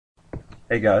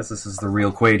Hey guys, this is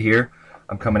TheRealQwade here.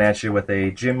 I'm coming at you with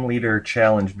a gym leader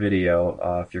challenge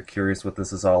video. If you're curious what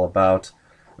this is all about,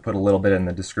 I put a little bit in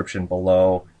the description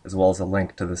below, as well as a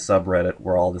link to the subreddit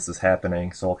where all this is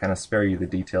happening, so I'll kind of spare you the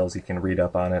details. You can read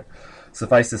up on it.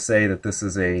 Suffice to say that this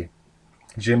is a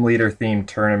gym leader themed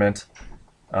tournament.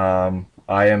 I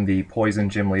am the poison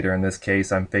gym leader in this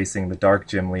case. I'm facing the dark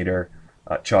gym leader,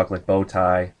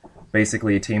 ChocolateBowtie.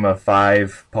 Basically a team of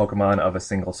 5 Pokemon of a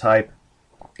single type,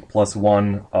 plus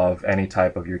 1 of any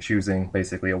type of your choosing,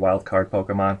 basically a wild card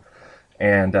Pokemon.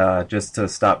 And just to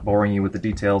stop boring you with the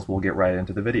details, we'll get right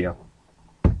into the video.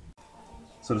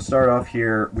 So to start off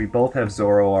here, we both have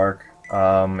Zoroark,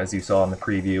 as you saw in the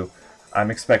preview.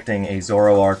 I'm expecting a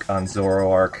Zoroark on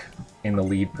Zoroark in the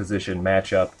lead position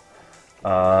matchup.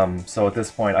 So at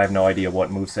this point, I have no idea what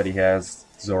moveset he has.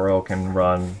 Zoro can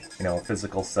run, a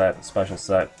physical set, a special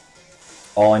set.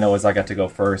 All I know is I got to go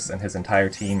first, and his entire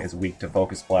team is weak to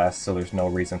Focus Blast, so there's no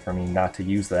reason for me not to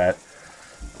use that.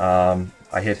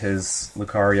 I hit his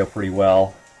Lucario pretty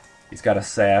well. He's got a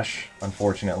Sash,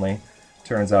 unfortunately.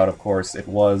 Turns out, of course, it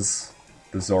was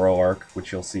the Zoroark,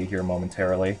 which you'll see here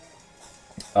momentarily.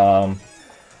 So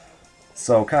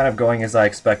kind of going as I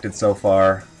expected so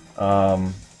far.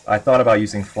 I thought about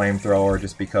using Flamethrower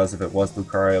just because if it was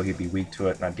Lucario, he'd be weak to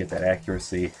it, and I'd get that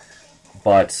accuracy.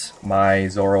 But my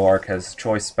Zoroark has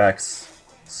choice specs,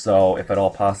 so if at all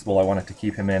possible I wanted to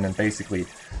keep him in and basically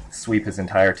sweep his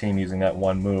entire team using that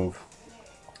one move,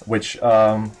 which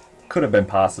could have been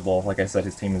possible. Like I said,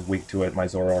 his team is weak to it. My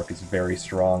Zoroark is very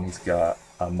strong. He's got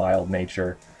a mild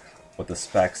nature. With the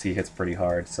specs, he hits pretty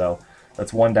hard, so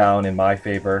that's 1 down in my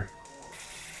favor.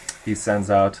 He sends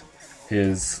out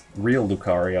his real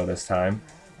Lucario this time,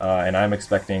 and I'm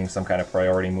expecting some kind of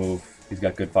priority move. He's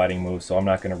got good fighting moves, so I'm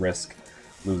not going to risk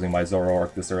losing my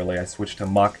Zoroark this early. I switched to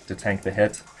Muck to tank the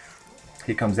hit.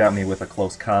 He comes at me with a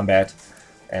close combat,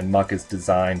 and Muck is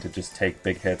designed to just take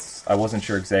big hits. I wasn't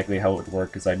sure exactly how it would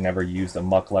work because I'd never used a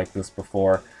Muck like this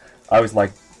before. I always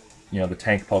like, the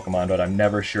tank Pokemon, but I'm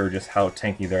never sure just how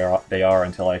tanky they are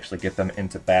until I actually get them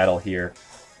into battle here.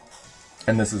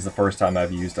 And this is the first time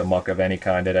I've used a Muck of any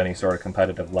kind at any sort of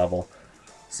competitive level.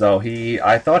 So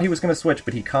I thought he was going to switch,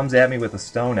 but he comes at me with a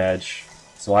Stone Edge.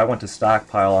 So I went to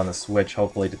stockpile on the switch,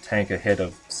 hopefully to tank a hit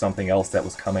of something else that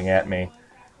was coming at me.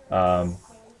 And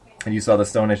you saw the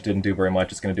Stone Edge didn't do very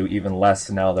much. It's going to do even less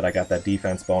now that I got that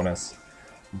defense bonus.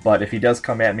 But if he does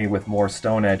come at me with more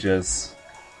Stone Edges,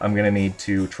 I'm going to need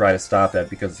to try to stop that,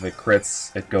 because if it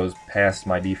crits, it goes past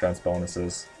my defense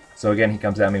bonuses. So again, he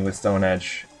comes at me with Stone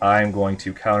Edge. I'm going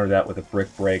to counter that with a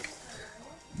Brick Break.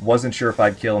 Wasn't sure if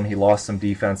I'd kill him. He lost some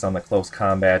defense on the close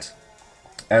combat.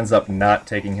 Ends up not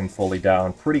taking him fully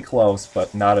down. Pretty close,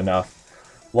 but not enough.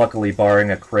 Luckily,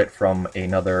 barring a crit from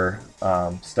another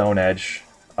Stone Edge,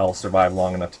 I'll survive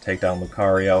long enough to take down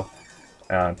Lucario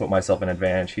and put myself in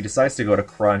advantage. He decides to go to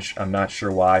Crunch. I'm not sure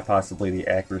why. Possibly the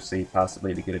accuracy,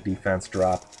 possibly to get a defense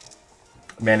drop.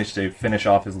 Managed to finish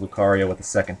off his Lucario with a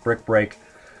second Brick Break,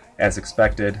 as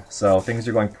expected. So things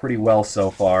are going pretty well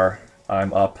so far.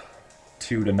 I'm up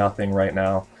 2-0 right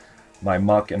now. My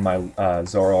Muck and my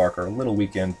Zoroark are a little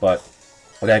weakened, but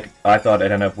I thought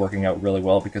it ended up working out really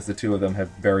well because the two of them have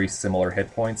very similar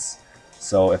hit points.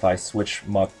 So if I switch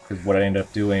Muck, because what I ended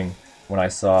up doing when I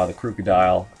saw the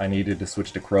Crocodile, I needed to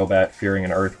switch to Crobat, fearing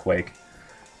an Earthquake.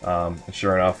 And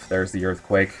sure enough, there's the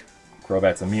Earthquake.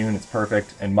 Crobat's immune, it's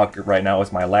perfect, and Muck right now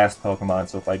is my last Pokemon,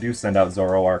 so if I do send out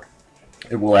Zoroark,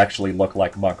 it will actually look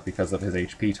like Muck because of his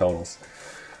HP totals.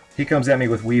 He comes at me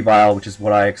with Weavile, which is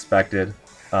what I expected.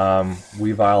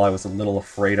 Weavile I was a little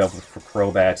afraid of for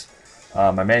Crobat.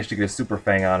 I managed to get a Super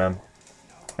Fang on him.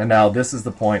 And now this is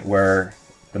the point where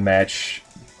the match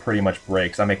pretty much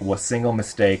breaks. I make a single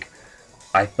mistake.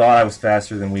 I thought I was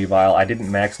faster than Weavile. I didn't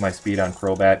max my speed on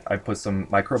Crobat.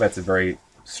 My Crobat's a very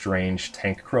strange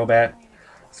tank Crobat.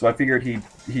 So I figured he'd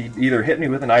either hit me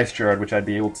with an Ice Shard, which I'd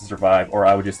be able to survive, or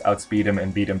I would just outspeed him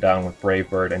and beat him down with Brave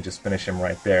Bird and just finish him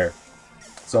right there.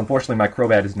 So unfortunately my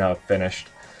Crobat is now finished.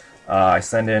 I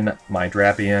send in my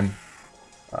Drapion,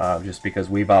 just because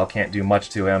Weavile can't do much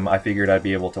to him. I figured I'd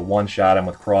be able to one-shot him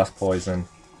with Cross Poison.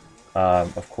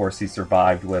 Of course he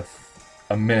survived with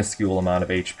a minuscule amount of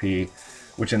HP,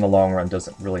 which in the long run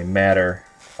doesn't really matter.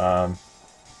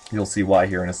 You'll see why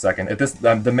here in a second.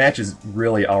 The match is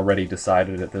really already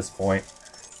decided at this point.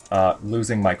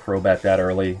 Losing my Crobat that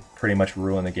early pretty much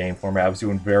ruined the game for me. I was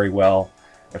doing very well.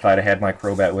 If I'd had my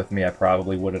Crobat with me, I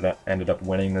probably would have ended up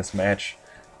winning this match.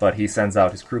 But he sends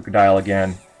out his Crocodile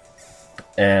again,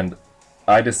 and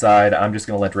I decide I'm just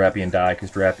going to let Drapion die, because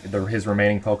his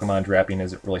remaining Pokemon Drapion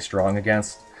isn't really strong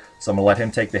against. So I'm going to let him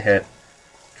take the hit.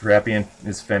 Drapion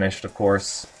is finished, of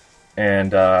course.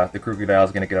 and the Crocodile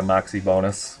is going to get a Moxie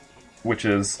bonus, which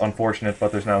is unfortunate,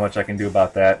 but there's not much I can do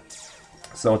about that.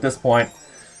 So at this point,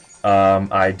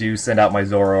 I do send out my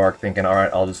Zoroark thinking,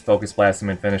 alright, I'll just Focus Blast him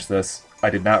and finish this. I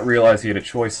did not realize he had a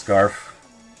Choice Scarf,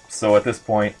 so at this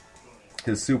point,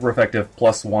 his super effective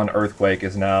 +1 Earthquake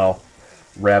is now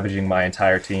ravaging my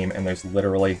entire team, and there's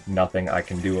literally nothing I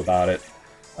can do about it.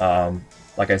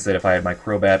 Like I said, if I had my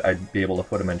Crobat, I'd be able to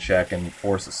put him in check and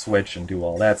force a switch and do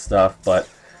all that stuff, but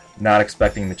not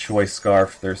expecting the Choice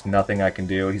Scarf, there's nothing I can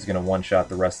do. He's going to one-shot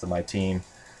the rest of my team.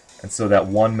 And so that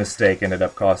one mistake ended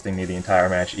up costing me the entire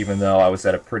match, even though I was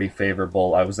at a pretty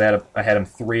favorable... I had him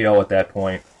 3-0 at that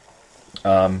point.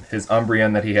 His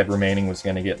Umbreon that he had remaining was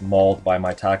going to get mauled by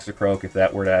my Toxicroak if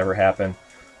that were to ever happen,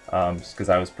 just because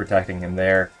I was protecting him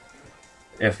there.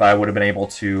 If I would have been able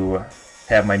to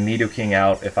have my Nidoking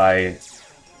out,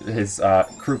 his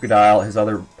Crocodile, his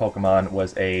other Pokemon,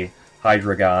 was a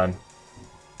Hydreigon,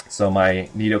 so my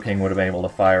Nidoking would have been able to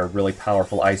fire really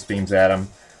powerful Ice Beams at him.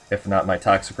 If not, my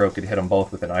Toxicroak could hit them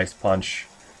both with an Ice Punch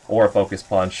or a Focus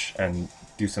Punch and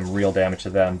do some real damage to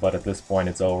them, but at this point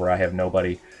it's over. I have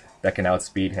nobody that can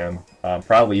outspeed him.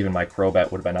 Probably even my Crobat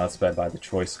would have been outsped by the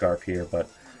Choice Scarf here, but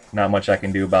not much I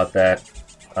can do about that.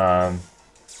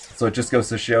 So it just goes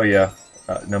to show you,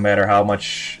 no matter how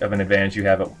much of an advantage you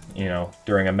have,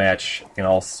 during a match, you can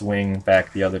all swing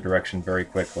back the other direction very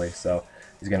quickly. So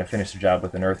he's going to finish the job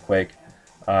with an Earthquake.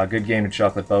 Good game to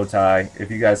ChocolateBowtie. If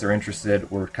you guys are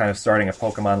interested, we're kind of starting a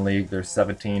Pokemon League. There's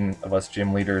 17 of us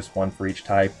gym leaders, one for each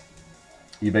type.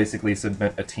 You basically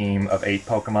submit a team of 8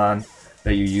 Pokemon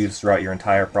that you use throughout your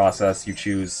entire process. You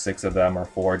choose 6 of them or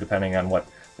 4, depending on what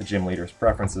the gym leader's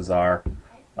preferences are.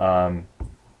 And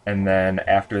then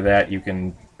after that, you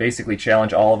can basically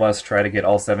challenge all of us, try to get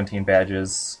all 17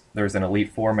 badges. There's an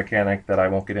Elite Four mechanic that I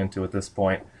won't get into at this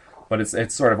point, but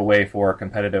it's sort of a way for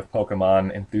competitive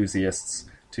Pokemon enthusiasts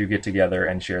to get together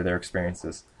and share their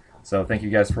experiences. So thank you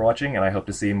guys for watching, and I hope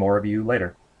to see more of you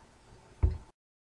later.